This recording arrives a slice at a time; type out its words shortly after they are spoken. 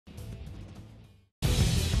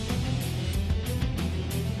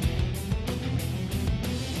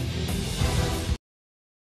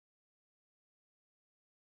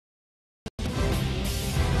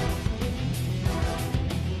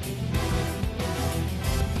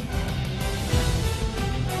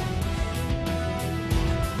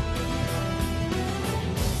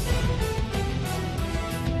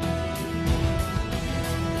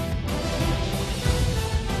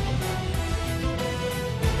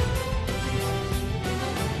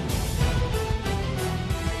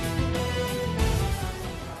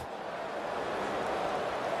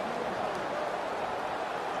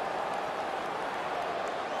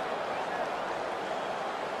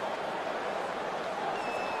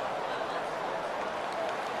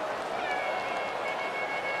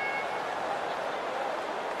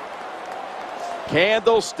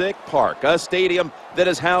Candlestick Park, a stadium that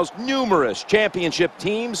has housed numerous championship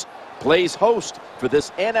teams, plays host for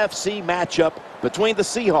this NFC matchup between the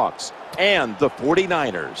Seahawks and the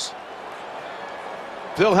 49ers.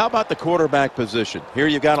 Phil, how about the quarterback position? Here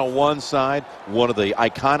you've got on one side one of the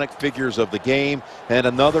iconic figures of the game, and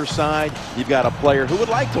another side you've got a player who would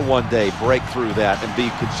like to one day break through that and be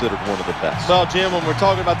considered one of the best. Well, Jim, when we're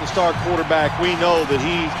talking about the star quarterback, we know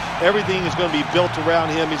that everything is going to be built around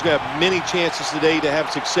him. He's going to have many chances today to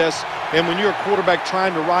have success, and when you're a quarterback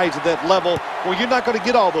trying to rise at that level, well, you're not going to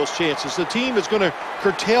get all those chances. The team is going to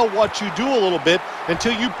curtail what you do a little bit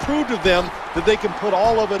until you prove to them that they can put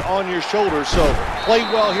all of it on your shoulders. So play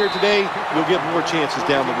well here today, you'll get more chances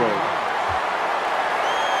down the road.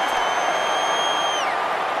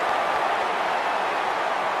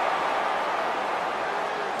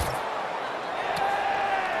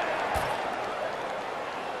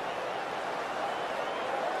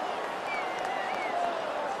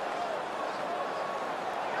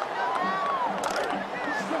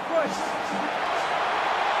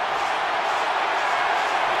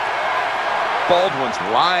 Baldwin's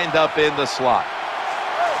lined up in the slot.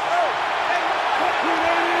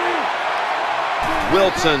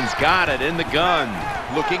 Wilson's got it in the gun.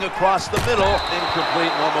 Looking across the middle. Incomplete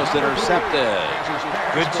and almost intercepted.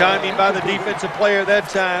 Good timing by the defensive player that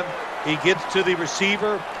time. He gets to the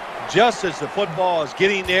receiver just as the football is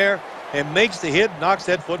getting there and makes the hit, knocks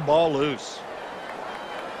that football loose.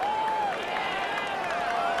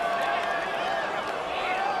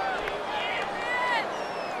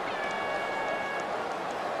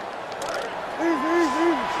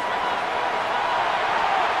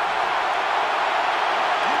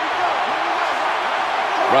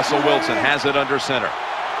 Russell Wilson has it under center.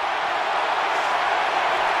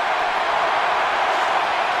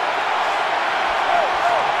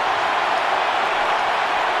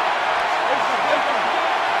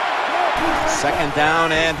 Second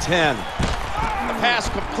down and 10. The pass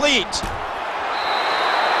complete.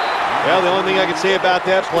 Well, the only thing I can say about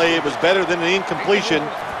that play, it was better than an incompletion.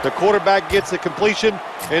 The quarterback gets the completion,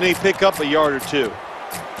 and they pick up a yard or two.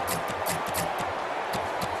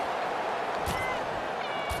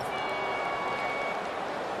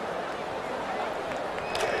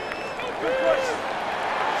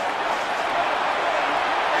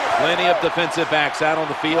 Plenty of defensive backs out on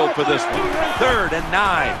the field for this one. 3rd and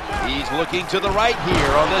 9. He's looking to the right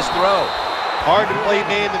here on this throw. Hard to play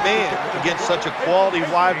man-to-man against such a quality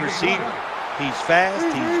wide receiver. He's fast,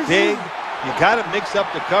 he's big. You got to mix up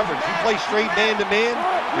the coverage. You play straight man-to-man,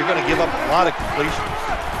 you're going to give up a lot of completions.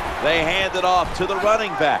 They hand it off to the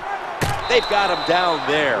running back. They've got him down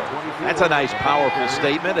there. That's a nice, powerful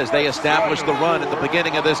statement as they establish the run at the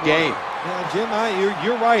beginning of this game. Yeah, Jim,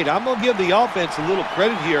 you're right. I'm going to give the offense a little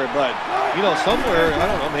credit here, but, you know, somewhere, I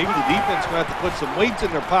don't know, maybe the defense will have to put some weights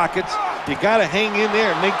in their pockets. You got to hang in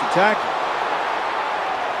there and make the tackle.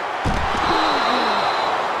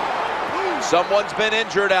 Someone's been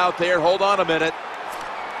injured out there. Hold on a minute.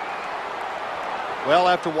 Well,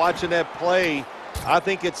 after watching that play, I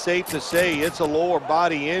think it's safe to say it's a lower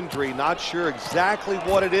body injury. Not sure exactly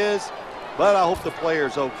what it is, but I hope the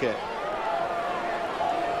player's okay.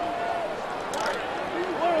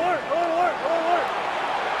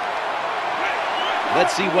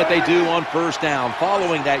 Let's see what they do on first down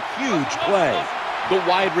following that huge play. The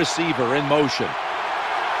wide receiver in motion.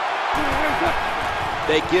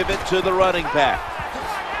 They give it to the running back.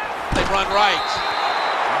 They run right.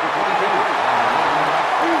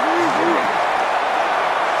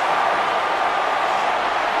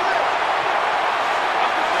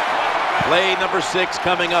 Play number 6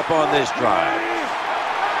 coming up on this drive.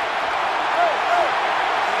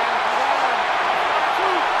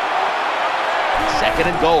 Second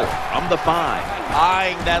and goal from the 5.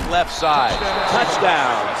 Eyeing that left side.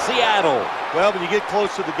 Touchdown, Seattle. Well, when you get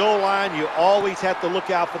close to the goal line, you always have to look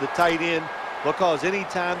out for the tight end, because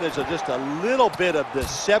anytime there's just a little bit of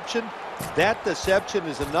deception, that deception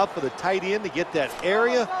is enough for the tight end to get that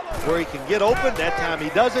area where he can get open. That time he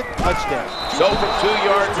does it. Touchdown. So from 2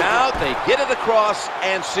 yards out, they get it across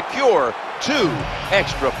and secure 2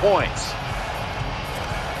 extra points.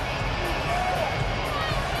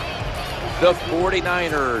 The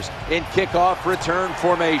 49ers in kickoff return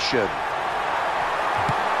formation.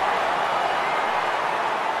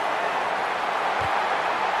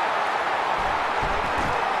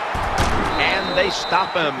 And they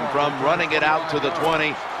stop him from running it out to the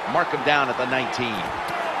 20. Mark him down at the 19.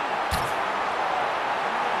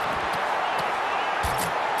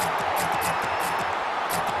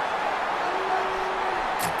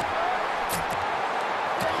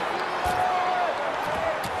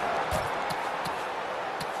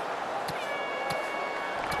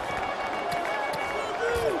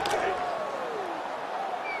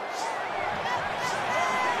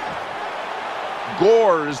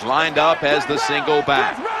 Gore's lined up as the single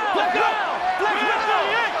back.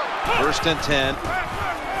 1st and 10.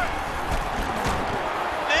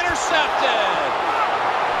 Intercepted.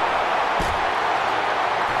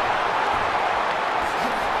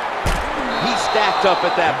 He stacked up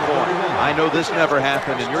at that point. I know this never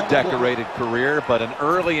happened in your decorated career, but an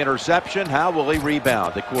early interception, how will he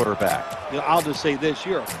rebound, the quarterback? You know, I'll just say this,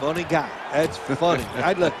 you're a funny guy. That's funny.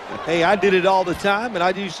 Hey, I did it all the time, and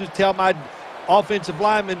I used to tell my offensive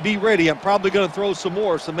linemen, be ready. I'm probably going to throw some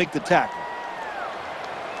more, so make the tackle.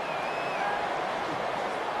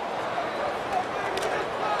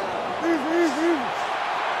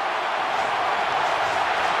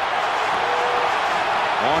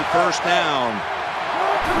 On 1st down,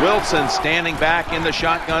 Wilson standing back in the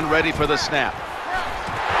shotgun, ready for the snap.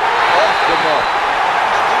 Off the mark.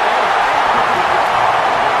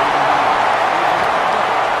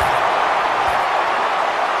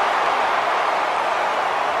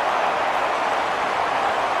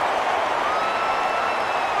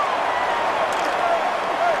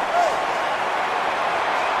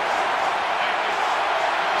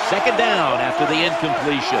 Second down after the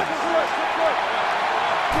incompletion.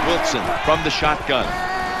 Wilson from the shotgun.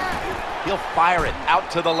 He'll fire it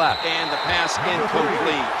out to the left, and the pass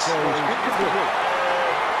incomplete.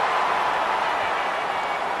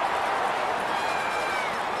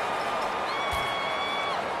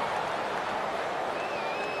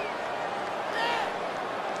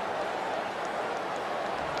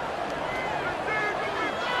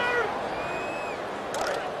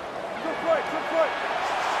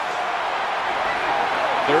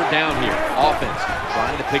 Third down here. Offense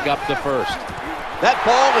trying to pick up the 1st. That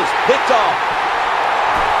ball is picked off.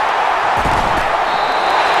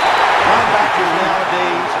 Linebackers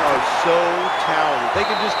nowadays are so talented. They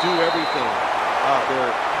can just do everything.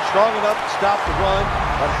 They're strong enough to stop the run,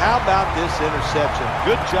 but how about this interception?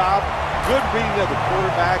 Good job, good reading of the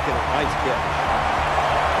quarterback, and a nice catch.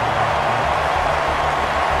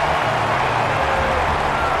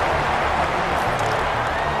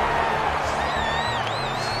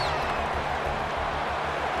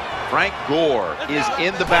 Frank Gore is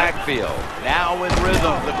in the backfield. Now in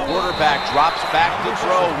rhythm, the quarterback drops back to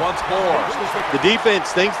throw once more. The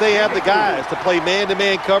defense thinks they have the guys to play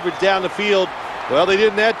man-to-man coverage down the field. Well, they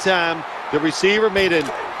didn't that time. The receiver made a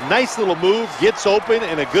nice little move, gets open,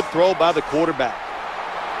 and a good throw by the quarterback.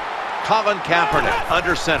 Colin Kaepernick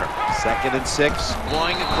under center. 2nd and 6.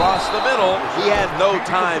 Going across the middle. He had no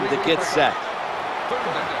time to get set.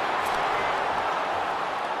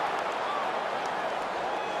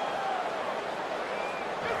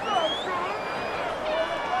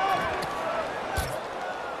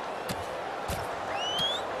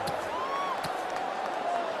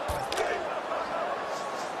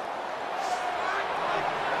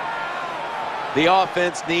 The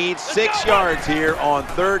offense needs 6 yards here on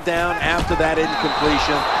 3rd down after that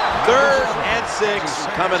incompletion. 3rd and 6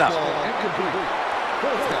 coming up.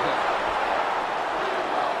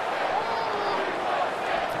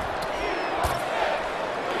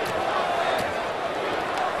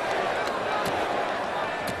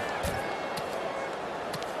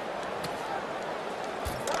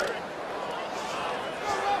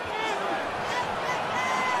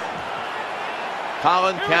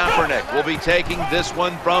 Colin Kaepernick will be taking this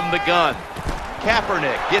one from the gun.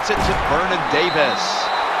 Kaepernick gets it to Vernon Davis.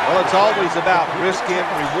 Well, it's always about risk and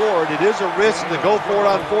reward. It is a risk to go for it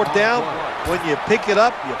on 4th down. When you pick it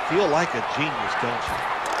up, you feel like a genius, don't you?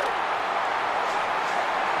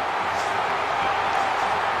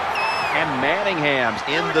 And Manningham's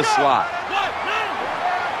in the slot.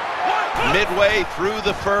 Midway through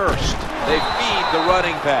the 1st, they feed the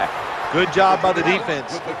running back. Good job by the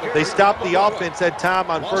defense. They stopped the offense that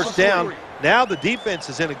time on 1st down. Now the defense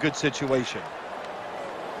is in a good situation.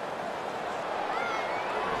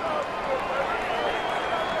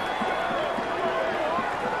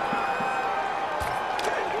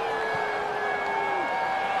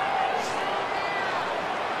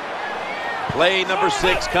 Play number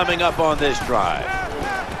 6 coming up on this drive.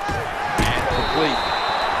 And complete.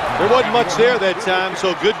 There wasn't much there that time,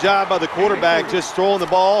 so good job by the quarterback just throwing the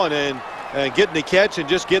ball and getting the catch and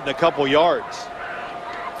just getting a couple yards.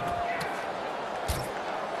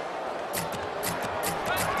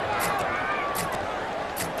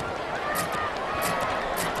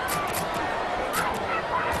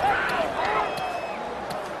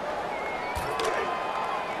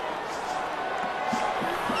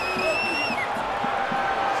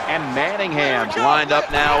 And Manningham's lined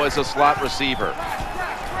up now as a slot receiver.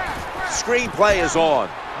 Screenplay is on.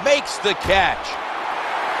 Makes the catch.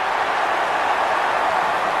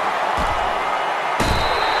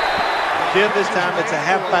 Tim, this time it's a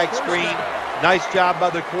halfback screen. Nice job by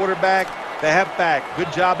the quarterback. The halfback,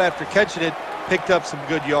 good job after catching it, picked up some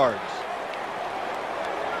good yards.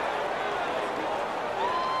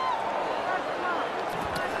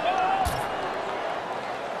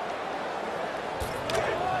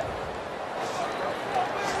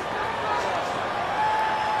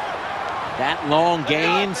 That long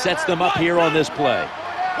gain sets them up here on this play.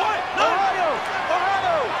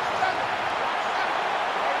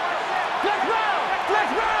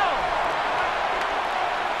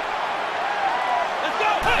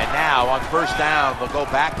 And now on first down, they'll go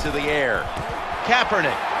back to the air.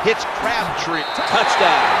 Kaepernick hits Crabtree.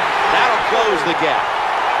 Touchdown. That'll close the gap.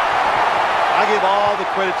 I give all the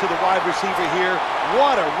credit to the wide receiver here.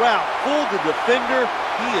 What a route. Fooled the defender.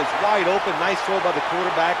 He is wide open. Nice throw by the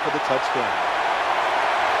quarterback for the touchdown.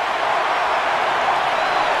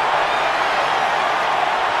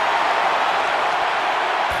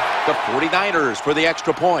 The 49ers for the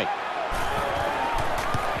extra point.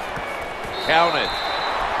 Counted.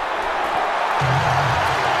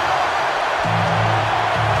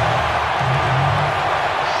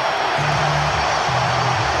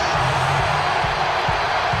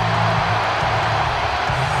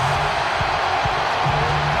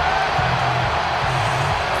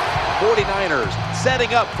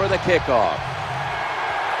 Setting up for the kickoff.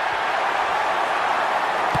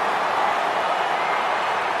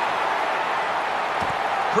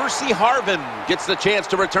 Percy Harvin gets the chance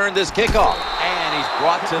to return this kickoff, and he's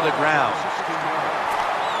brought to the ground.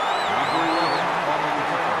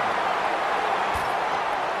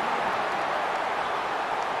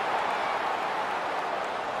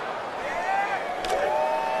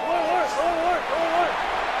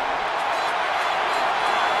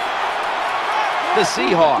 The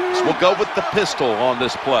Seahawks will go with the pistol on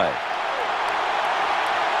this play.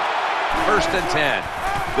 1st and 10.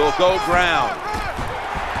 They'll go ground.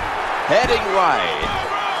 Heading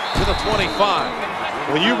right to the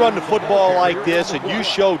 25. When you run the football like this and you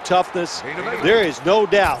show toughness, there is no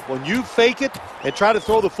doubt when you fake it and try to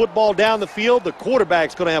throw the football down the field, the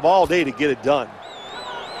quarterback's going to have all day to get it done.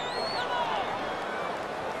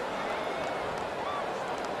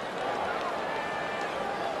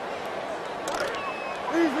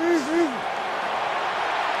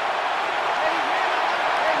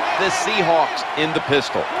 The Seahawks in the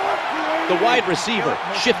pistol. The wide receiver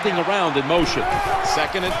shifting around in motion.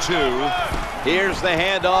 2nd and 2. Here's the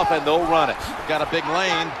handoff, and they'll run it. Got a big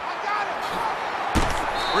lane.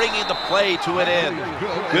 Bringing the play to an end.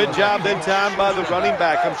 Good job that time by the running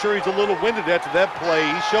back. I'm sure he's a little winded after that play.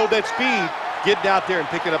 He showed that speed, getting out there and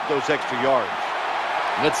picking up those extra yards.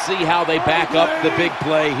 Let's see how they back up the big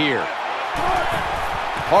play here.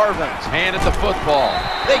 Harvin's handed the football.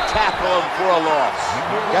 They tackle him for a loss.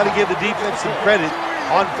 Got to give the defense some credit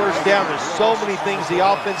on first down. There's so many things the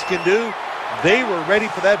offense can do. They were ready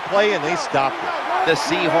for that play, and they stopped it. The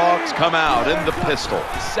Seahawks come out in the pistol.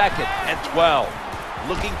 2nd and 12.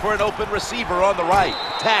 Looking for an open receiver on the right.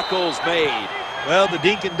 Tackles made. Well, the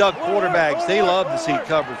dink and duck quarterbacks, they love to see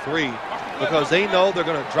cover 3 because they know they're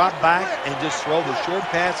going to drop back and just throw the short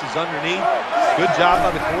passes underneath. Good job by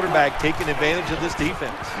the quarterback taking advantage of this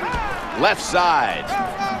defense. Left side.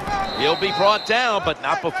 He'll be brought down, but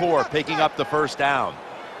not before picking up the first down.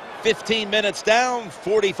 15 minutes down,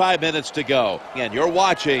 45 minutes to go. And you're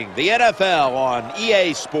watching the NFL on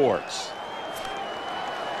EA Sports.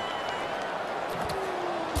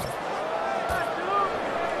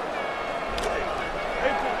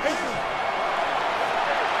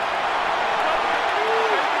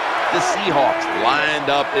 The Seahawks lined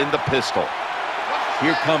up in the pistol.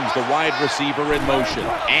 Here comes the wide receiver in motion.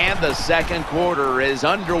 And the second quarter is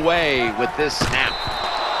underway with this snap.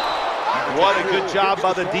 What a good job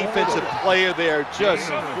by the defensive player there. Just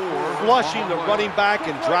flushing the running back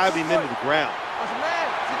and driving him into the ground.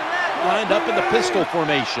 Lined up in the pistol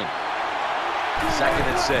formation. 2nd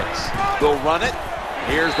and 6. They'll run it.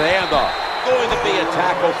 Here's the handoff. Going to be a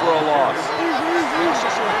tackle for a loss.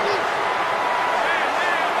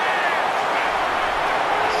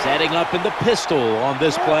 Setting up in the pistol on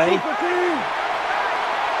this play.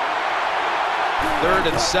 3rd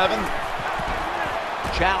and 7.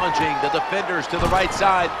 Challenging the defenders to the right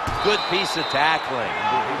side. Good piece of tackling.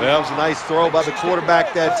 Well, it was a nice throw by the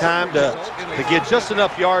quarterback that time to get just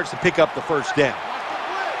enough yards to pick up the first down.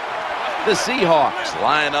 The Seahawks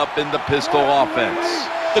line up in the pistol offense.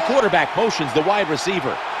 The quarterback motions the wide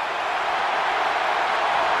receiver.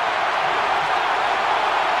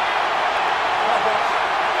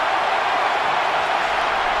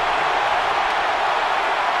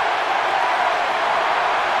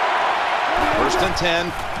 First and 10,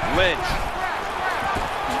 Lynch.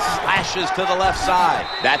 Flashes to the left side.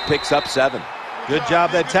 That picks up 7. Good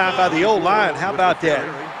job that time by the O-line. How about that?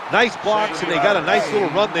 Nice blocks, and they got a nice little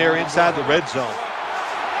run there inside the red zone.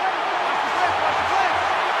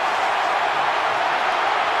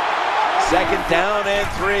 Second down and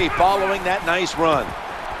 3 following that nice run.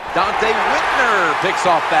 Dante Whitner picks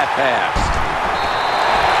off that pass.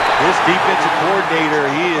 This defensive coordinator,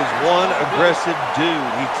 he is one aggressive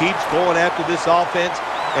dude. He keeps going after this offense,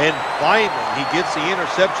 and finally he gets the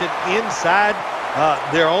interception inside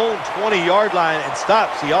their own 20-yard line and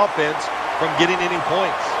stops the offense from getting any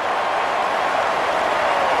points.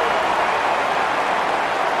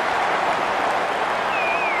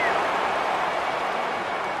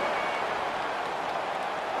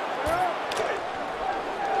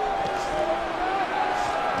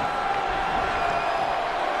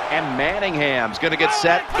 And Manningham's going to get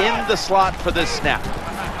set in the slot for this snap.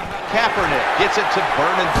 Kaepernick gets it to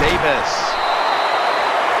Vernon Davis.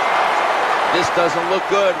 This doesn't look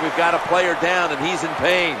good. We've got a player down, and he's in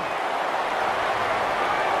pain.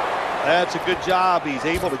 That's a good job. He's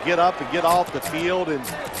able to get up and get off the field, and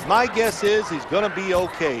my guess is he's going to be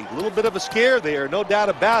okay. A little bit of a scare there, no doubt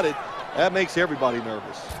about it. That makes everybody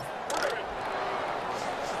nervous.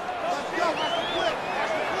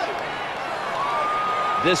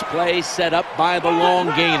 This play set up by the long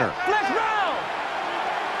gainer.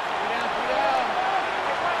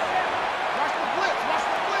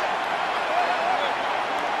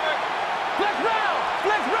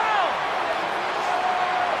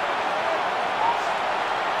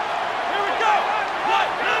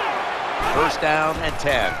 First down and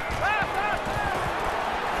 10.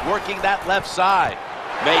 Working that left side.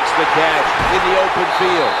 Makes the catch in the open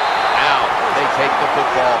field. Now they take the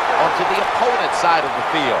football onto the opponent's side of the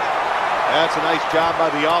field. That's a nice job by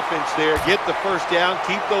the offense there. Get the first down,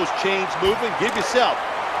 keep those chains moving, give yourself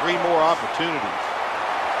 3 more opportunities.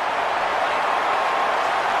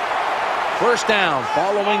 First down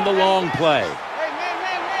following the long play.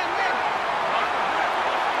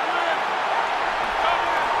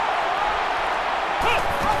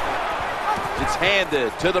 It's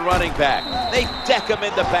handed to the running back. They deck him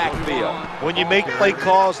in the backfield. When you make play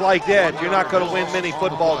calls like that, you're not going to win many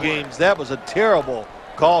football games. That was a terrible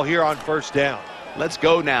call here on first down. Let's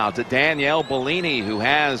go now to Danielle Bellini, who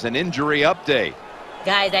has an injury update.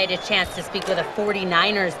 Guys, I had a chance to speak with a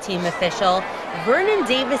 49ers team official. Vernon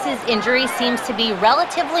Davis's injury seems to be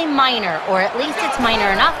relatively minor, or at least it's minor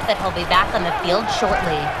enough that he'll be back on the field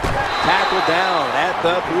shortly. Tackled down at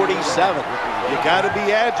the 47. You got to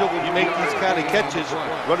be agile when you make these kind of catches,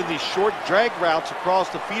 running these short drag routes across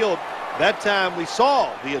the field. That time we saw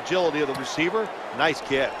the agility of the receiver. Nice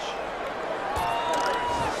catch.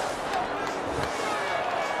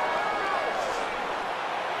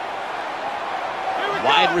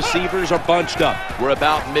 Wide receivers are bunched up. We're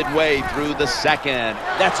about midway through the second.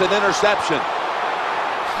 That's an interception.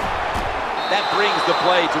 That brings the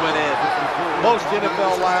play to an end. Most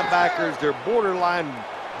NFL linebackers, they're borderline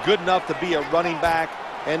good enough to be a running back,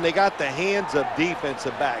 and they got the hands of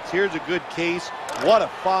defensive backs. Here's a good case. What a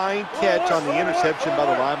fine catch on the interception by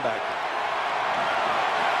the linebacker.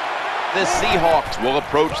 The Seahawks will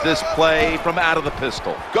approach this play from out of the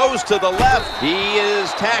pistol. Goes to the left. He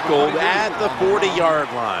is tackled at the 40-yard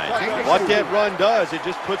line. What that run does, it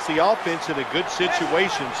just puts the offense in a good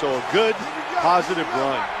situation. So a good, positive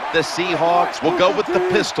run. The Seahawks will go with the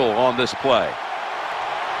pistol on this play.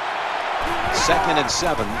 2nd and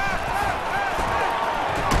 7. He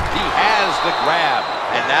has the grab.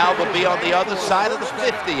 And now they'll be on the other side of the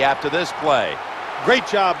 50 after this play. Great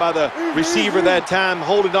job by the receiver that time,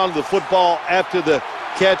 holding on to the football after the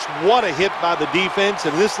catch. What a hit by the defense.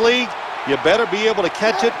 In this league, you better be able to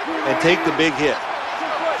catch it and take the big hit.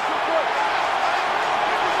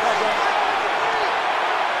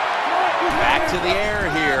 Back to the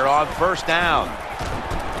air here on first down.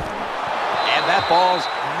 And that ball's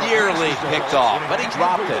nearly picked off, but he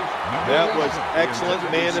dropped it. That was excellent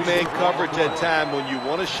man-to-man coverage that time. When you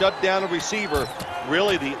want to shut down a receiver,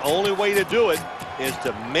 really the only way to do it is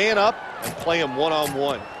to man up and play him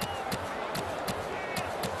one-on-one.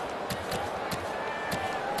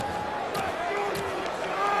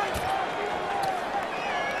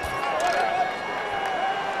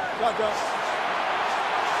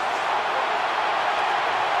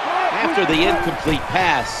 After the incomplete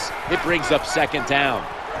pass, it brings up second down.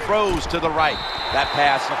 Throws to the right. That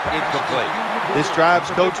pass incomplete. This drives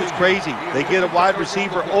coaches crazy. They get a wide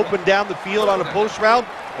receiver open down the field on a post route,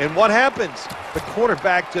 and what happens? The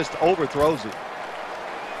quarterback just overthrows it.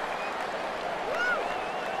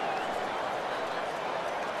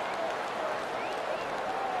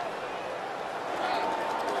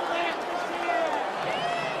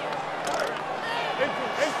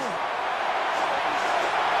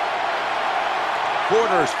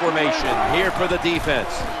 quarters formation here for the defense.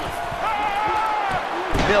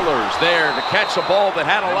 Miller's there to catch a ball that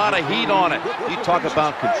had a lot of heat on it. You talk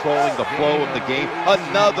about controlling the flow of the game.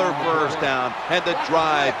 Another first down, and the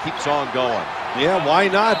drive keeps on going. Yeah, why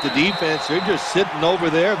not? The defense, they're just sitting over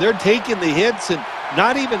there. They're taking the hits and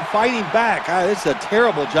not even fighting back. It's a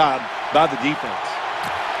terrible job by the defense.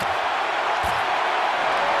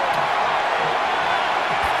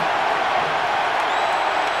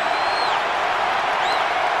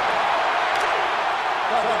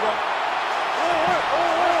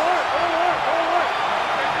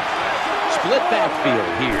 Split backfield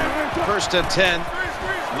here. 1st and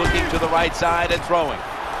 10. Looking to the right side and throwing.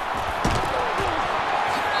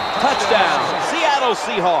 Touchdown, Seattle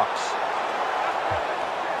Seahawks.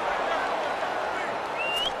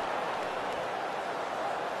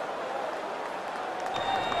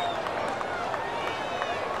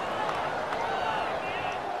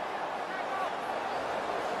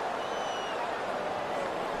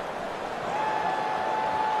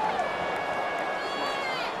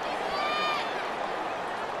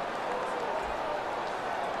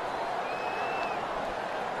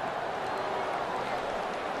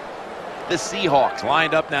 The Seahawks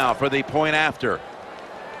lined up now for the point after.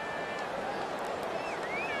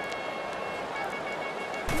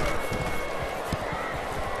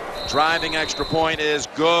 Driving extra point is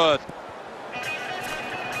good.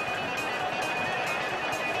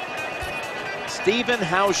 Steven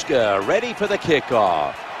Hauschka ready for the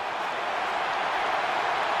kickoff.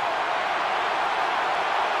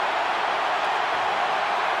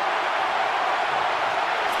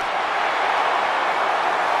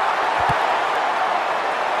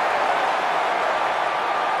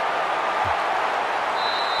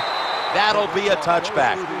 That'll be a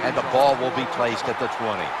touchback, and the ball will be placed at the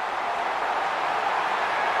 20.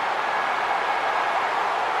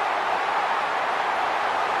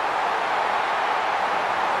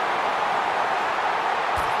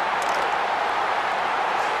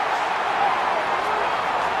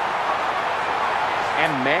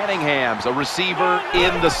 And Manningham's a receiver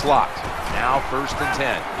in the slot. Now 1st and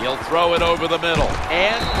 10. He'll throw it over the middle.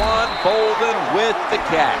 Anquan Bolden with the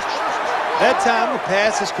catch. That time the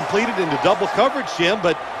pass is completed into double coverage, Jim,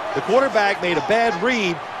 but the quarterback made a bad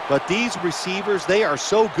read. But these receivers, they are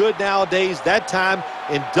so good nowadays. That time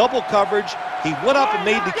in double coverage, he went up and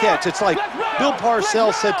made the catch. It's like Bill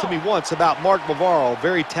Parcells said to me once about Mark Bavaro, a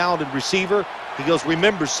very talented receiver. He goes,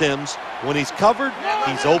 remember, Sims, when he's covered,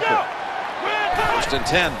 he's open. 1st and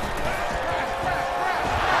 10.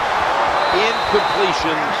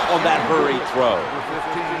 Incompletion on that hurried throw.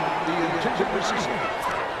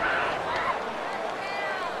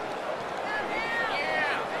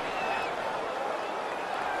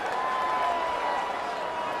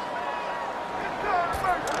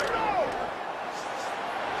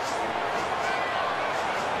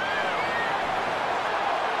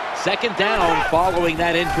 Second down following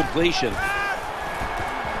that incompletion.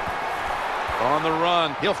 On the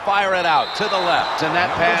run, he'll fire it out to the left, and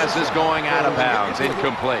that pass is going out of bounds,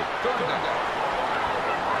 incomplete.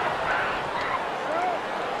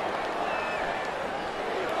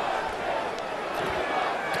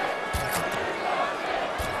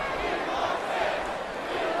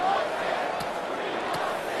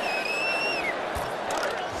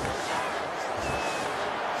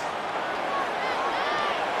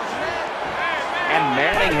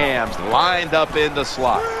 Manningham's lined up in the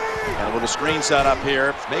slot. And a little screen set up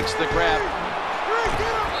here. Makes the grab.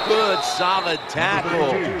 Good, solid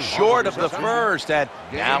tackle. Short of the first. And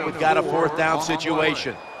now we've got a 4th down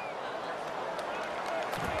situation.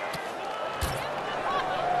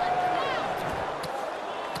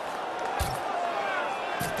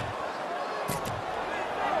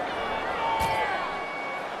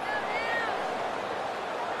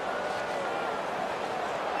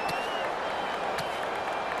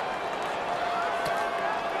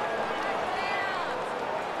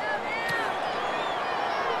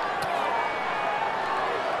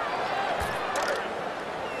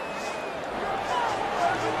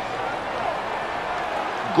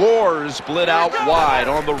 Gore split out wide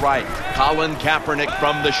on the right. Colin Kaepernick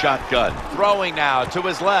from the shotgun. Throwing now to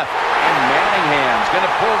his left. And Manningham's going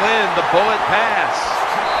to pull in the bullet pass.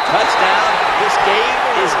 Touchdown. This game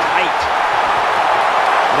is tight.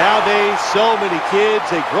 Nowadays, so many kids,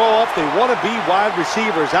 they grow up, they want to be wide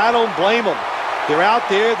receivers. I don't blame them. They're out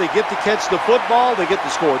there, they get to catch the football, they get to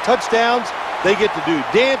score touchdowns, they get to do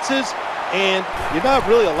dances, and you're not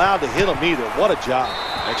really allowed to hit them either. What a job.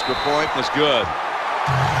 Extra point was good.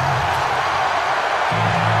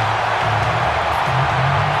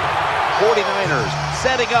 '49ers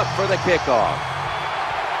setting up for the kickoff.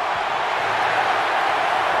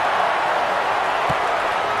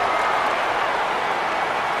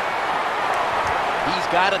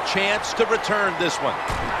 got a chance to return this one.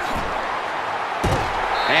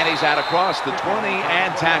 And he's out across the 20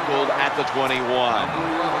 and tackled at the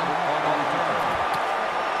 21.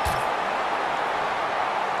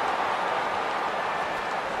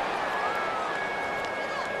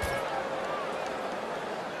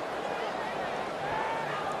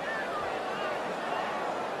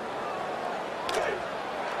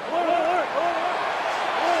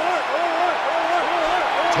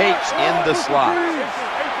 Takes in the slot.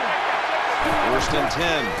 First and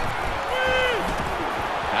 10.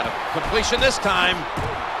 Got a completion this time.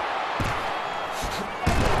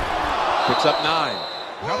 Picks up 9.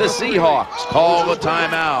 The Seahawks call the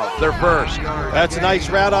timeout. Their first. That's a nice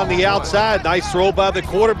route on the outside. Nice throw by the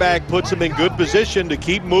quarterback. Puts him in good position to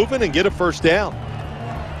keep moving and get a first down.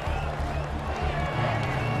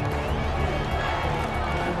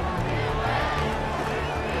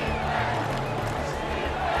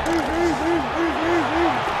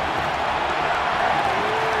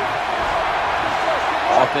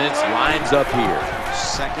 Offense lines up here.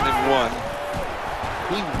 2nd and 1.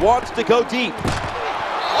 He wants to go deep.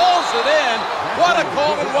 Hauls it in. What a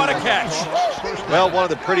call and what a catch. Well, one of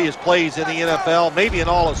the prettiest plays in the NFL, maybe in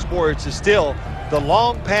all of sports, is still the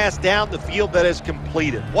long pass down the field that is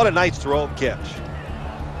completed. What a nice throw and catch.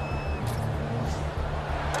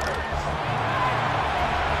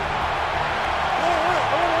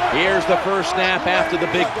 Here's the first snap after the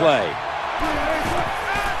big play.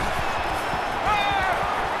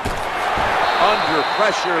 Under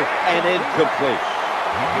pressure and incomplete.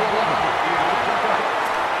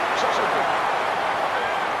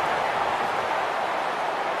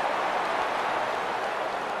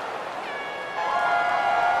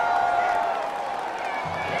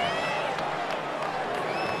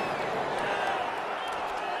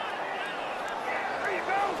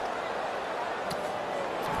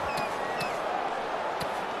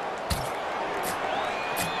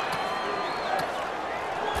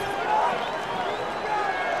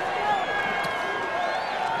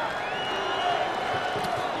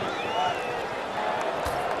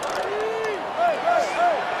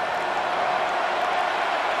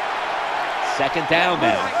 Second down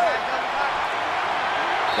now.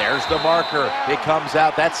 There's the marker. It comes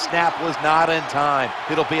out. That snap was not in time.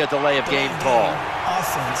 It'll be a delay of game call.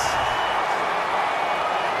 Offense.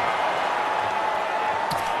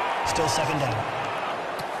 Still 2nd down.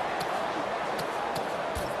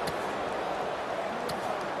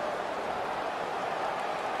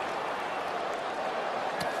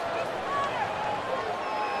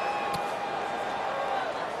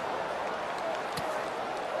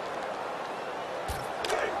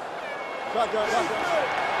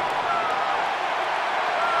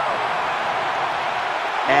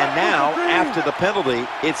 And now, after the penalty,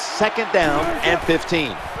 it's 2nd down and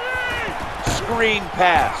 15. Screen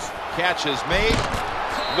pass. Catch is made.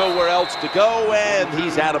 Nowhere else to go, and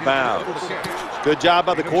he's out of bounds. Good job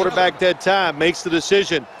by the quarterback that time. Makes the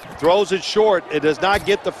decision. Throws it short. It does not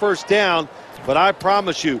get the first down, but I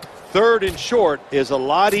promise you, 3rd and short is a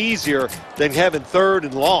lot easier than having 3rd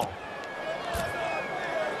and long.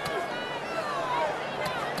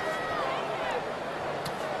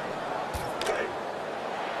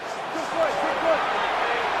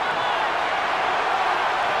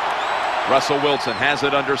 Russell Wilson has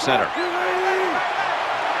it under center.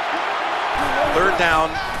 3rd down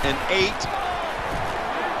and 8.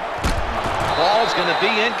 Ball's going to be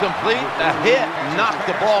incomplete. The hit knocked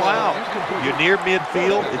the ball out. You're near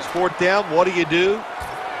midfield. It's 4th down. What do?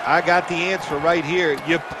 I got the answer right here.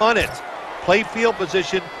 You punt it. Play field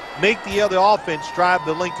position. Make the other offense drive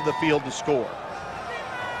the length of the field to score.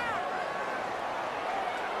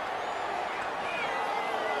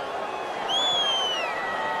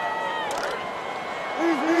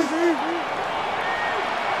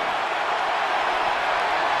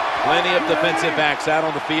 Plenty of defensive backs out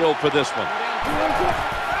on the field for this one.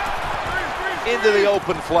 Into the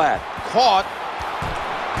open flat. Caught.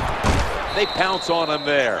 They pounce on him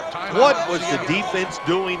there. What was the defense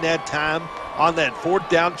doing that time on that 4th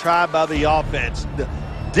down try by the offense?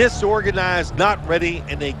 Disorganized, not ready,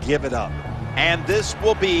 and they give it up. And this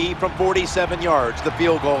will be from 47 yards, the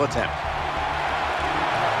field goal attempt.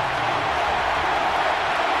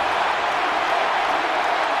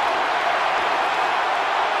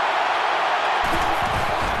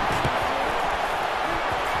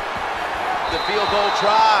 field goal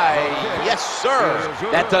try. Yes, sir.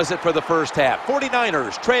 That does it for the first half.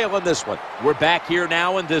 49ers trail in this one. We're back here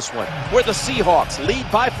now in this one, where the Seahawks lead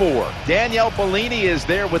by 4. Danielle Bellini is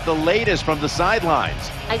there with the latest from the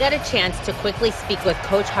sidelines. I got a chance to quickly speak with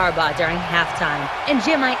Coach Harbaugh during halftime. And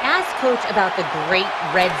Jim, I asked Coach about the great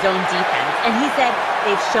red zone defense, and he said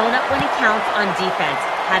they've shown up when it counts on defense.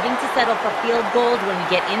 Having to settle for field goals when you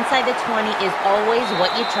get inside the 20 is always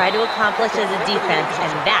what you try to accomplish as a defense,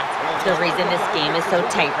 and that's the reason this game is so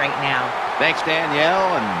tight right now. Thanks,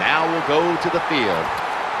 Danielle, and now we'll go to the field.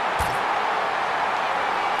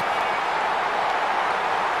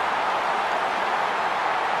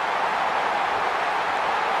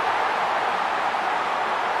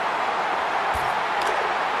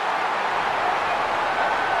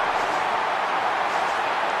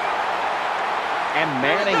 And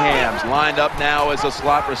Manningham's lined up now as a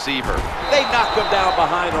slot receiver. They knock him down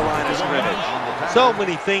behind the line of scrimmage. So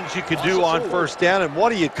many things you could do on first down, and what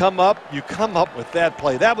do you come up? You come up with that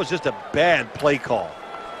play. That was just a bad play call.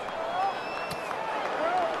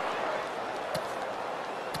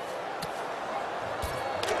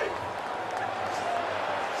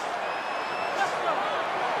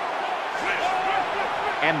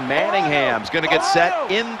 And Manningham's going to get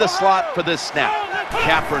set in the slot for this snap.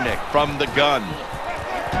 Kaepernick from the gun.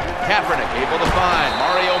 Kaepernick able to find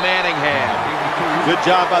Mario Manningham. Good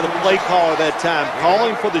job by the play caller that time,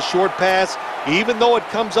 calling for the short pass. Even though it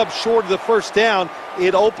comes up short of the first down,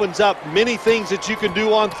 it opens up many things that you can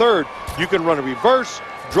do on third. You can run a reverse,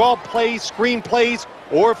 draw plays, screen plays,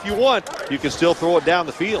 or if you want, you can still throw it down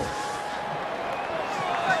the field.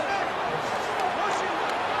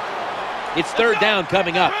 It's third down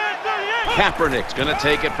coming up. Kaepernick's going to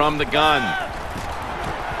take it from the gun.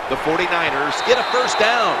 The 49ers get a first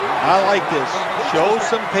down. I like this. Show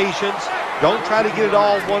some patience. Don't try to get it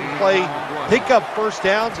all in one play. Pick up first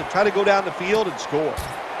downs and try to go down the field and score.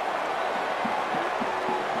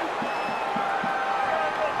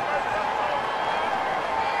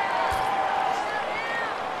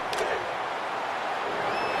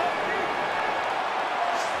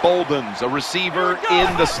 Bolden's a receiver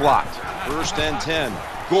in the slot. First and 10.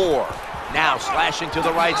 Gore now slashing to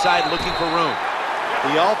the right side, looking for room.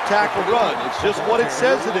 The off-tackle run, it's just what it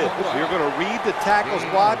says it is. You're going to read the tackle's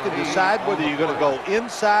block and decide whether you're going to go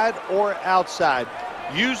inside or outside.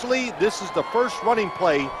 Usually, this is the first running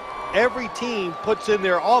play every team puts in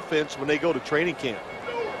their offense when they go to training camp.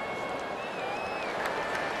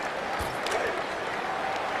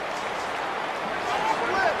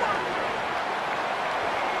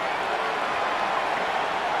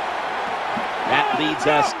 That leads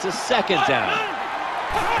us to second down.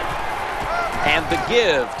 And the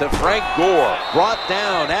give to Frank Gore, brought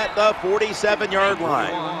down at the 47-yard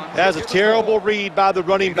line. That's a terrible read by the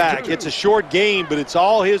running back. It's a short game, but it's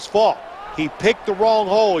all his fault. He picked the wrong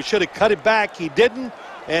hole. He should have cut it back. He didn't,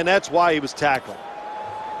 and that's why he was tackled.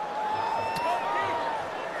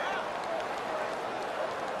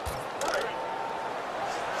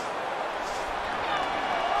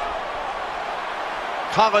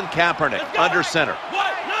 Colin Kaepernick under center.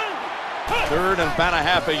 Third and about a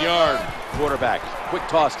half a yard. Quarterback, quick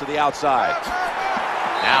toss to the outside.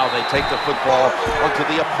 Now they take the football onto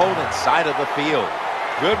the opponent's side of the field.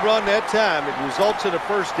 Good run that time. It results in a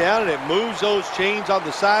first down, and it moves those chains on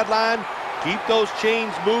the sideline. Keep those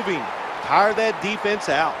chains moving. Tire that defense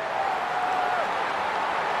out.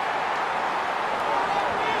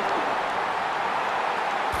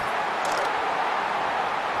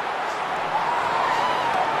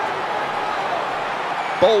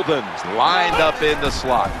 Bolden's lined up in the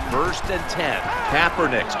slot. First and 10.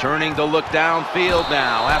 Kaepernick's turning to look downfield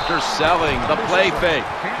now after selling the play fake.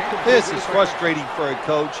 This is frustrating for a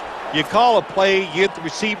coach. You call a play, you get the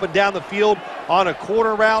receiver down the field on a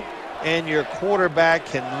corner route, and your quarterback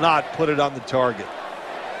cannot put it on the target.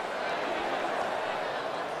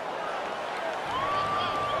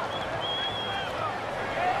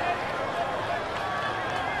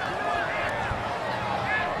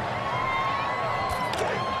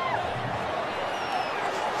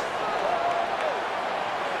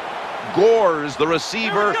 Gore's the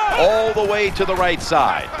receiver all the way to the right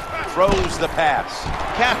side. Throws the pass.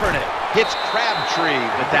 Kaepernick hits Crabtree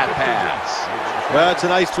with that pass. Well, it's a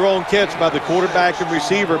nice throw and catch by the quarterback and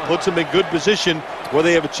receiver. Puts them in good position where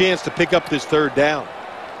they have a chance to pick up this third down.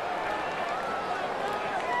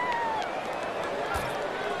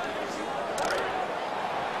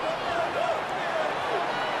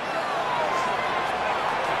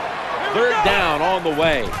 Third down on the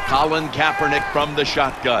way. Colin Kaepernick from the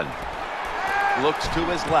shotgun. Looks to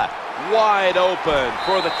his left. Wide open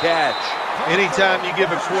for the catch. Anytime you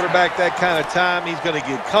give a quarterback that kind of time, he's going to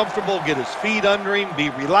get comfortable, get his feet under him, be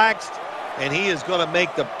relaxed, and he is going to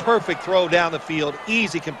make the perfect throw down the field.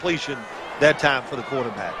 Easy completion that time for the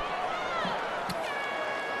quarterback.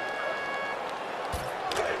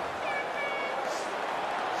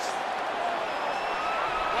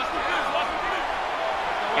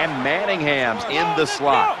 And Manningham's in the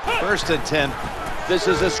slot. 1st and 10. This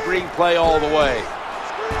is a screen play all the way.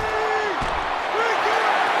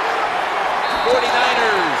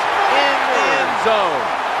 49ers in the end zone.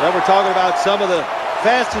 Well, we're talking about some of the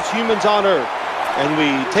fastest humans on earth. And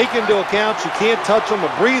we take into account you can't touch them or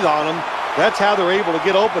breathe on them. That's how they're able to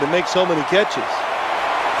get open and make so many catches.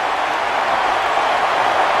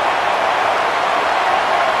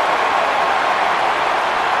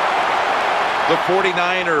 The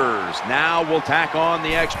 49ers now will tack on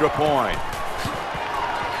the extra point.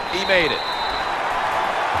 He made it.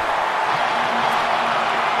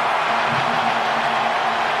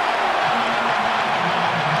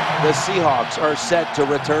 The Seahawks are set to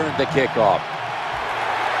return the kickoff.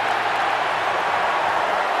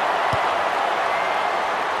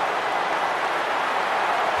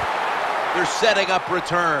 They're setting up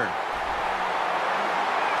return.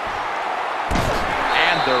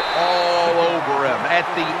 And they're all over him at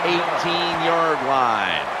the 18-yard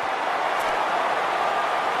line.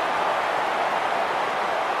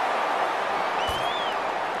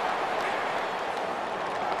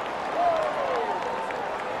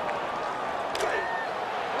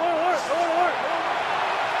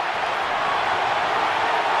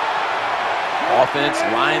 Offense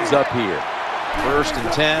lines up here. 1st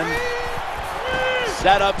and 10.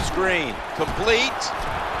 Set up screen. Complete.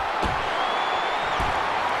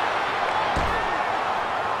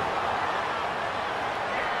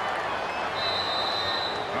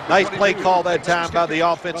 Nice play call that time by the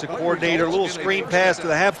offensive coordinator. A little screen pass to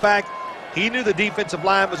the halfback. He knew the defensive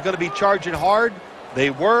line was going to be charging hard. They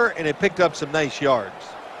were, and it picked up some nice yards.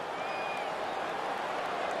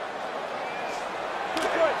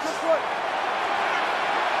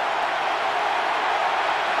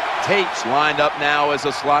 Tate's lined up now as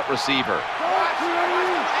a slot receiver.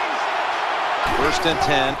 1st and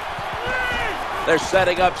 10. They're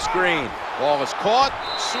setting up screen. Ball is caught,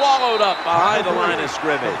 swallowed up behind the line of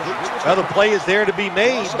scrimmage. Well, the play is there to be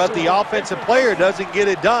made, but the offensive player doesn't get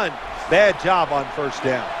it done. Bad job on 1st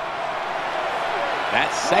down.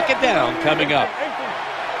 That's 2nd down coming up.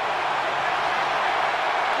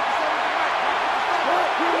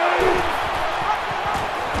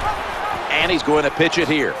 And he's going to pitch it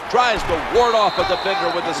here. Tries to ward off a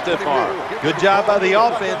defender with a stiff arm. Good job by the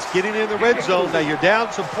offense getting in the red zone. Now you're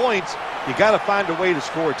down some points. You got to find a way to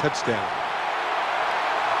score a touchdown.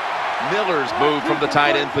 Miller's moved from the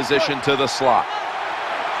tight end position to the slot.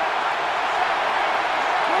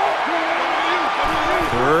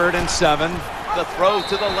 3rd and 7. The throw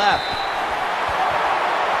to the left.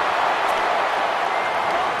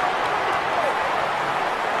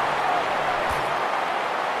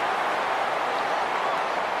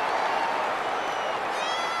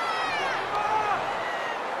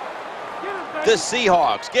 The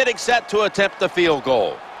Seahawks getting set to attempt the field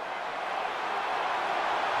goal.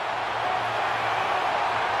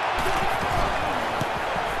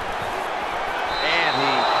 And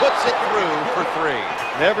he puts it through for 3.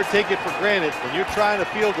 Never take it for granted. When you're trying a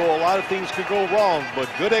field goal, a lot of things could go wrong, but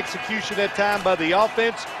good execution that time by the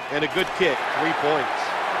offense and a good kick. 3 points.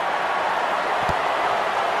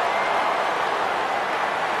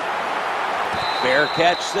 Fair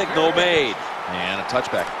catch signal made. And a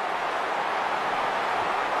touchback.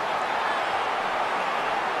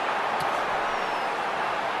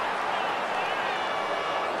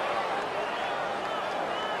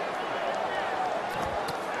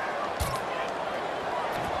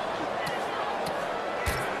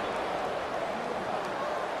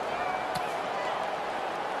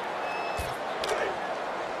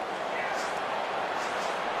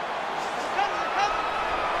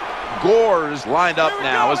 Gore's lined up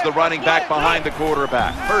now as the running back behind the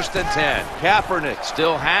quarterback. 1st and 10. Kaepernick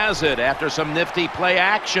still has it after some nifty play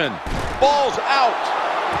action. Ball's out.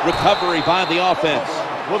 Recovery by the offense.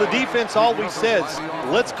 Well, the defense always says,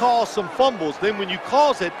 let's cause some fumbles. Then when you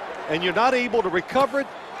cause it and you're not able to recover it,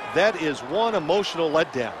 that is one emotional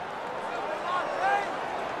letdown.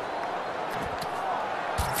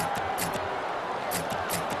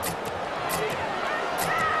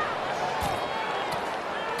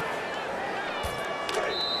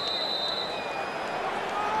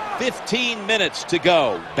 "15 minutes to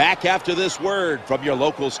go." Back after this word from your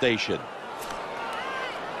local station.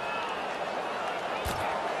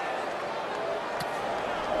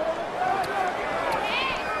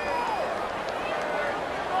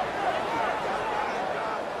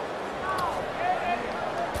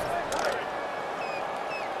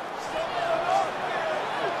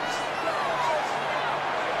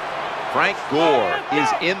 Frank Gore is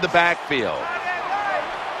in the backfield.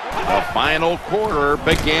 The final quarter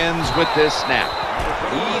begins with this snap.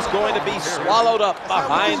 He's going to be swallowed up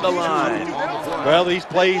behind the line. Well, these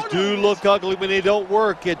plays do look ugly when they don't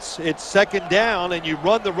work. It's second down, and you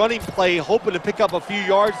run the running play hoping to pick up a few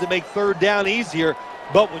yards to make third down easier.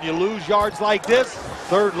 But when you lose yards like this,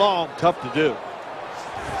 third long, tough to do.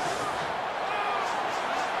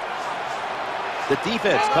 The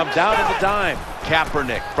defense comes out in the dime.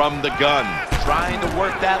 Kaepernick from the gun. Trying to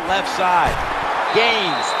work that left side.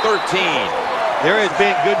 Gains 13. There has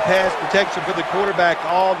been good pass protection for the quarterback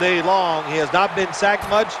all day long. He has not been sacked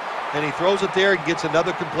much, and he throws it there and gets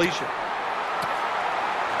another completion.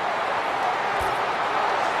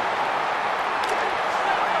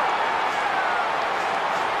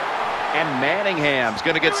 And Manningham's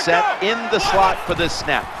going to get set in the slot for this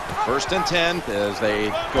snap. 1st and 10 as they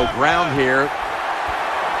go ground here.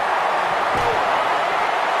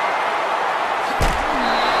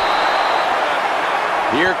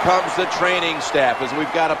 Here comes the training staff as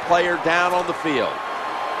we've got a player down on the field.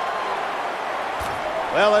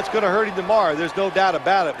 Well, that's going to hurt him tomorrow. There's no doubt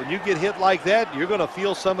about it. When you get hit like that, you're going to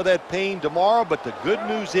feel some of that pain tomorrow. But the good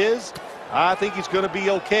news is, I think he's going to be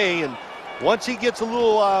okay. And once he gets a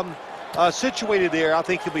little situated there, I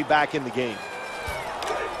think he'll be back in the game.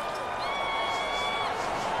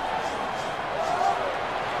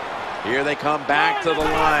 Here they come back to the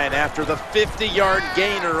line after the 50-yard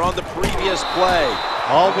gainer on the previous play.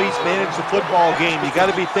 Always manage the football game. You got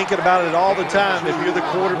to be thinking about it all the time if you're the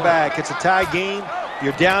quarterback. It's a tie game.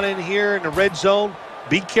 You're down in here in the red zone.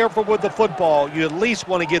 Be careful with the football. You at least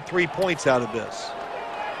want to get 3 points out of this.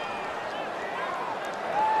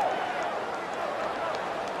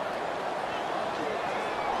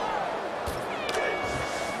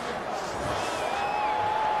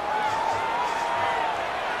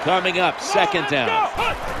 Coming up, 2nd down.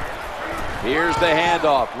 Here's the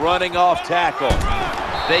handoff, running off tackle.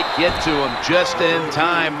 They get to him just in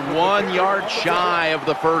time, 1 yard shy of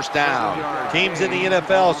the first down. Teams in the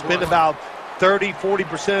NFL spend about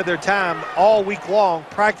 30–40% of their time all week long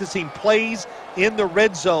practicing plays in the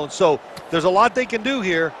red zone. So there's a lot they can do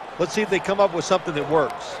here. Let's see if they come up with something that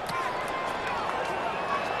works.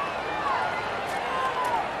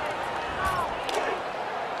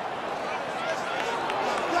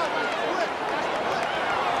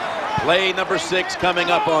 Play number 6 coming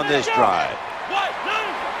up on this drive.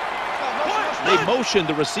 They motion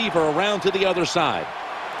the receiver around to the other side.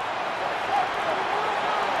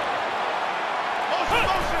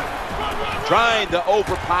 Trying to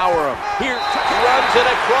overpower him. Here, runs it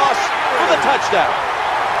across for the touchdown.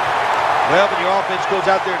 Well, when your offense goes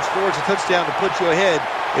out there and scores a touchdown to put you ahead,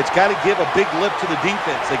 it's got to give a big lift to the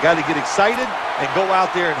defense. They got to get excited and go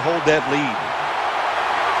out there and hold that lead.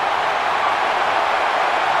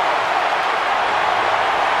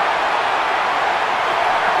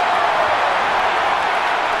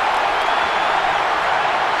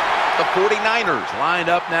 The 49ers lined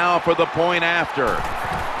up now for the point after.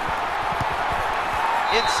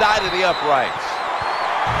 Inside of the uprights.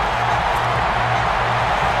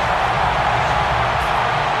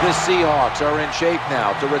 The Seahawks are in shape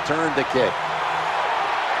now to return the kick.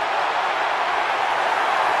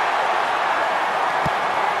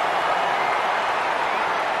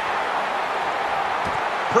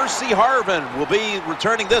 Percy Harvin will be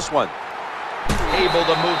returning this one. Able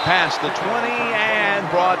to move past the 20 and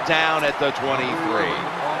brought down at the 23.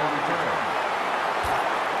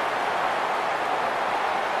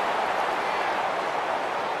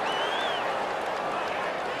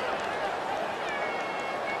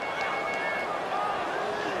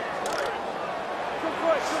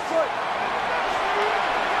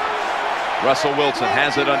 Russell Wilson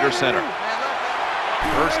has it under center.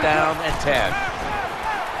 1st down and 10.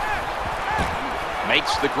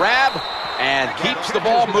 Makes the grab and keeps the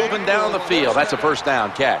ball moving down the field. That's a 1st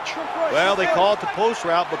down catch. Well, they call it the post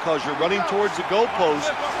route because you're running towards the goalpost,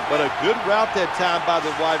 but a good route that time by the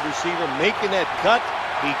wide receiver, making that cut.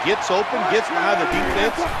 He gets open, gets behind the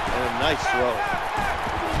defense, and a nice throw.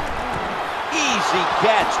 Easy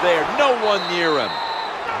catch there. No one near him.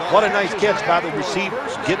 What a nice catch by the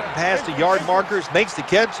receivers. Getting past the yard markers, makes the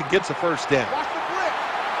catch, and gets a 1st down.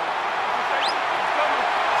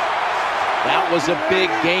 That was a big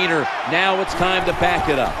gainer. Now it's time to back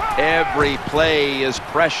it up. Every play is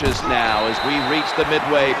precious now as we reach the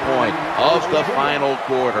midway point of the final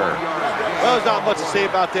quarter. Well, there's not much to say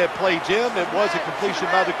about that play, Jim. It was a completion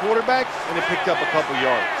by the quarterback, and it picked up a couple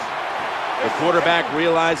yards. The quarterback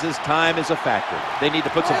realizes time is a factor. They need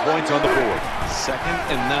to put some points on the board.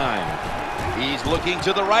 2nd and 9. He's looking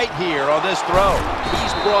to the right here on this throw.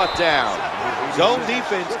 He's brought down. Zone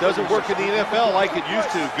defense doesn't work in the NFL like it used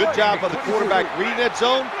to. Good job by the quarterback reading that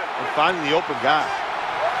zone and finding the open guy.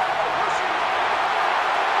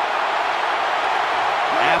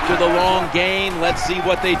 After the long gain, let's see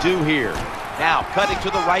what they do here. Now cutting to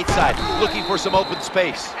the right side, looking for some open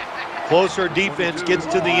space. Closer defense gets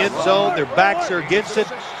to the end zone. Their backs are against it,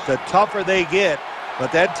 the tougher they get.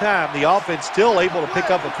 But that time, the offense still able to pick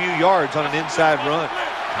up a few yards on an inside run.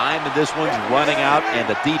 Time in this one's running out, and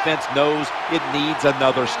the defense knows it needs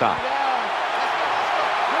another stop.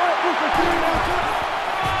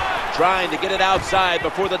 Trying to get it outside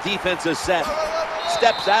before the defense is set.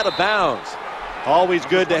 Steps out of bounds. Always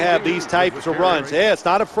good to have these types of runs. Yeah, it's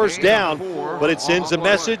not a first down, but it sends a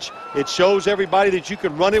message. It shows everybody that you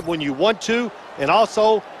can run it when you want to, and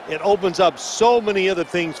also it opens up so many other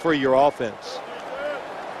things for your offense.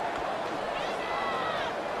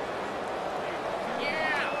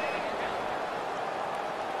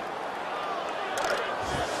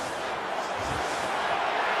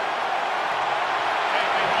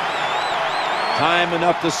 Time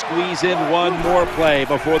enough to squeeze in one more play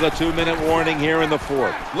before the 2-minute warning here in the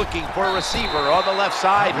fourth. Looking for a receiver on the left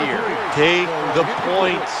side here. Take the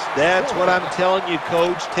points. That's what I'm telling you,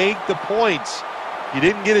 Coach. Take the points. You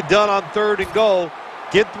didn't get it done on 3rd and goal.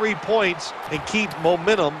 Get 3 points and keep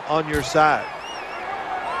momentum on your side.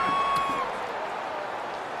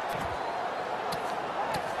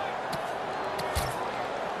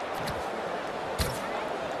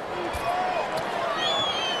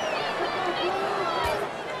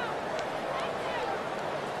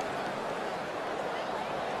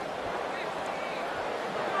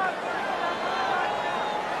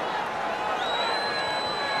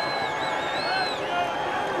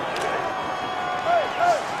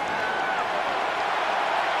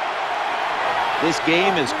 This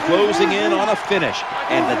game is closing in on a finish,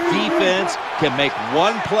 and the defense can make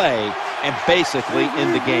one play and basically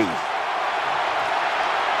end the game.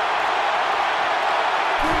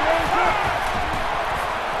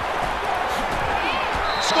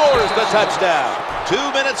 Scores the touchdown.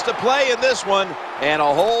 2 minutes to play in this one, and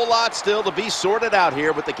a whole lot still to be sorted out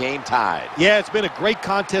here with the game tied. Yeah, it's been a great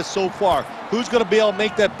contest so far. Who's going to be able to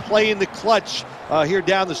make that play in the clutch here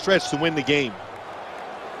down the stretch to win the game?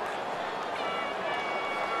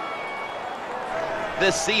 The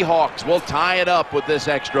Seahawks will tie it up with this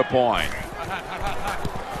extra point.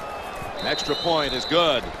 Extra point is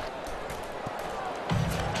good.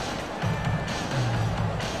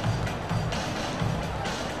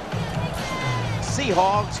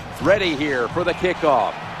 Seahawks ready here for the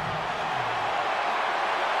kickoff.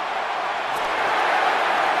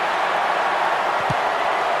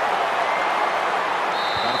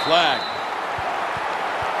 Got a flag.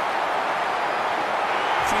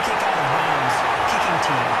 Free kick out of bounds. Kicking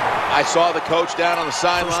team. I saw the coach down on the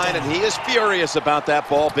sideline, and he is furious about that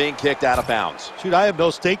ball being kicked out of bounds. Shoot, I have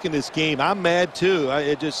no stake in this game. I'm mad, too.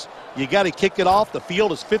 You got to kick it off. The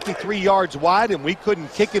field is 53 yards wide, and we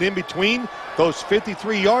couldn't kick it in between those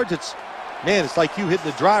 53 yards. It's like you hitting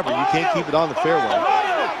the driver. You can't keep it on the fairway.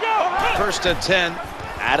 1st and 10,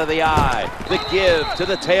 out of the eye. The give to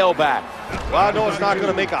the tailback. Well, I know it's not going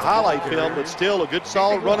to make a highlight film, but still a good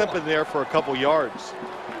solid run up in there for a couple yards.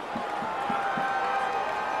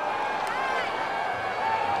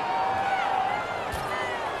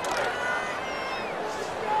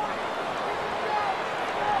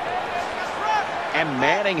 And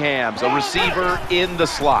Manningham's a receiver in the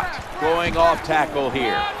slot. Going off tackle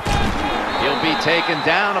here. He'll be taken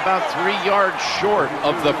down about 3 yards short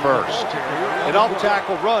of the first. An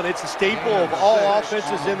off-tackle run, it's a staple of all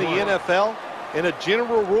offenses in the NFL. And a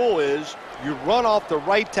general rule is you run off the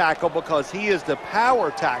right tackle because he is the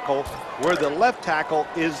power tackle, where the left tackle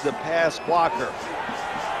is the pass blocker.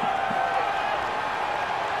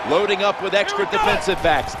 Loading up with extra defensive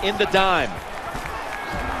backs in the dime.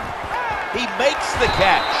 He makes the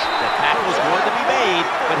catch. The tackle is going to be made,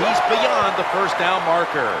 but he's beyond the first down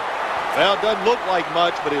marker. Well, it doesn't look like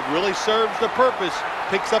much, but it really serves the purpose.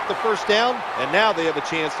 Picks up the first down, and now they have a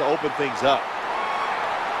chance to open things up.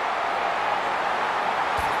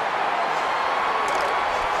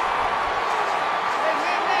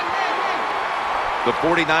 The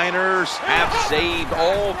 49ers have saved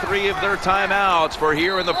all 3 of their timeouts for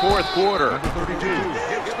here in the fourth quarter.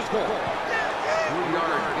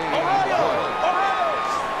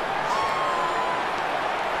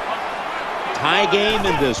 Tie game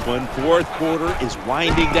in this one. Fourth quarter is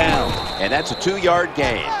winding down, and that's a 2-yard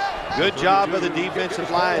gain. Good job by the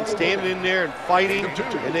defensive line, standing in there and fighting,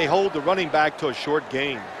 and they hold the running back to a short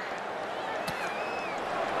gain.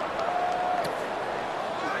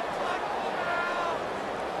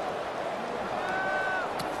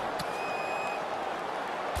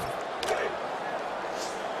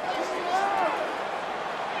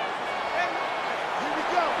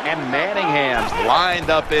 And Manningham's lined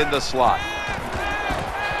up in the slot.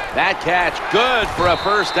 That catch, good for a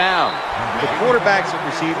first down. The quarterbacks and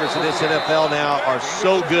receivers in this NFL now are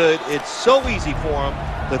so good. It's so easy for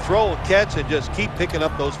them to throw and catch and just keep picking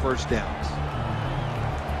up those first downs.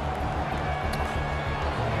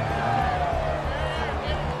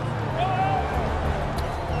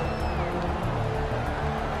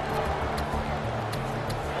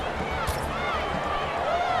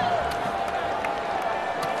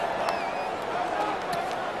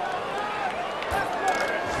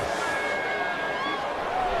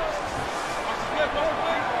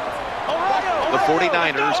 The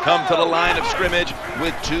 49ers come to the line of scrimmage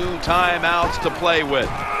with 2 timeouts to play with.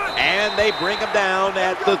 And they bring them down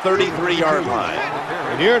at the 33-yard line.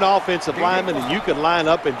 When you're an offensive lineman and you can line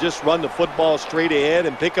up and just run the football straight ahead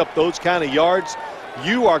and pick up those kind of yards,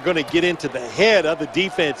 you are going to get into the head of the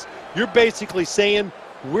defense. You're basically saying,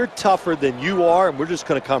 we're tougher than you are, and we're just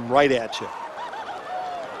going to come right at you.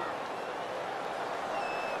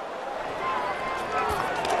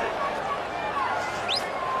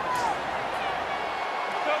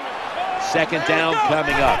 Second down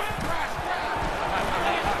coming up.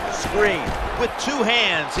 Screen with 2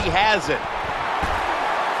 hands. He has it.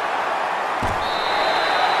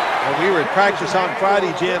 When we were at practice on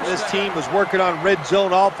Friday, Jim, this team was working on red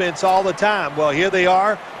zone offense all the time. Well, here they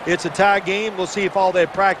are. It's a tie game. We'll see if all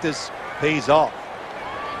that practice pays off.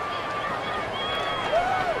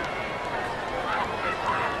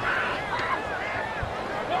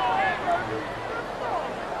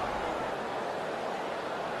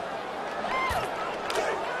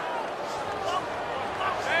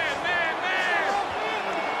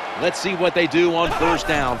 Let's see what they do on first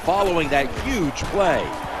down following that huge play.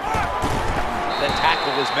 The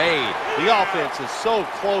tackle is made. The offense is so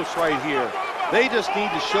close right here. They just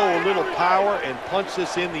need to show a little power and punch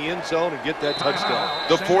this in the end zone and get that touchdown.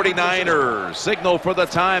 The 49ers signal for the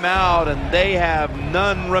timeout, and they have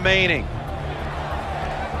none remaining.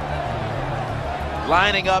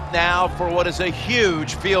 Lining up now for what is a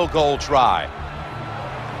huge field goal try.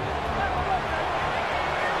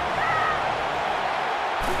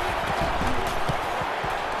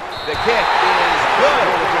 The kick is good.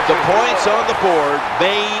 The points on the board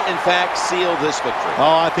may, in fact, seal this victory.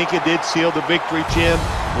 Oh, I think it did seal the victory, Jim.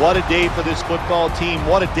 What a day for this football team.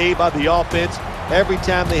 What a day by the offense. Every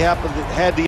time they had the